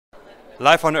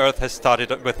Life on Earth has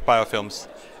started with biofilms.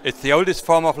 It's the oldest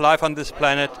form of life on this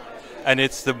planet, and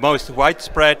it's the most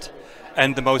widespread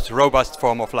and the most robust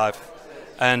form of life.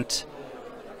 And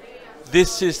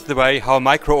this is the way how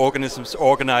microorganisms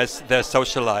organize their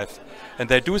social life. And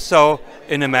they do so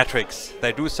in a matrix.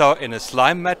 They do so in a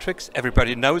slime matrix.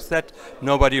 Everybody knows that.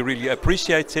 Nobody really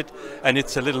appreciates it. And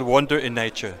it's a little wonder in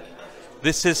nature.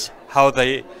 This is how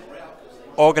they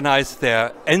organize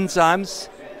their enzymes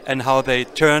and how they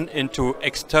turn into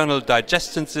external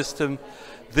digestion system.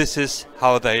 This is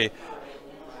how they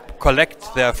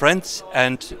collect their friends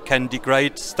and can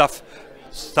degrade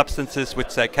substances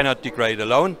which they cannot degrade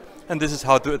alone. And this is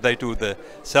how they do the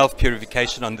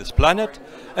self-purification on this planet.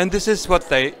 And this is what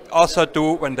they also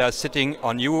do when they're sitting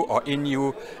on you or in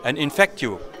you and infect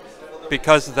you.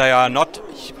 Because they are not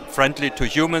friendly to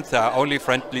humans, they are only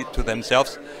friendly to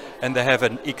themselves, and they have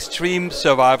an extreme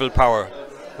survival power.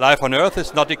 Life on Earth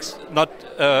is not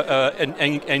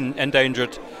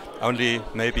endangered, only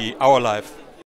maybe our life.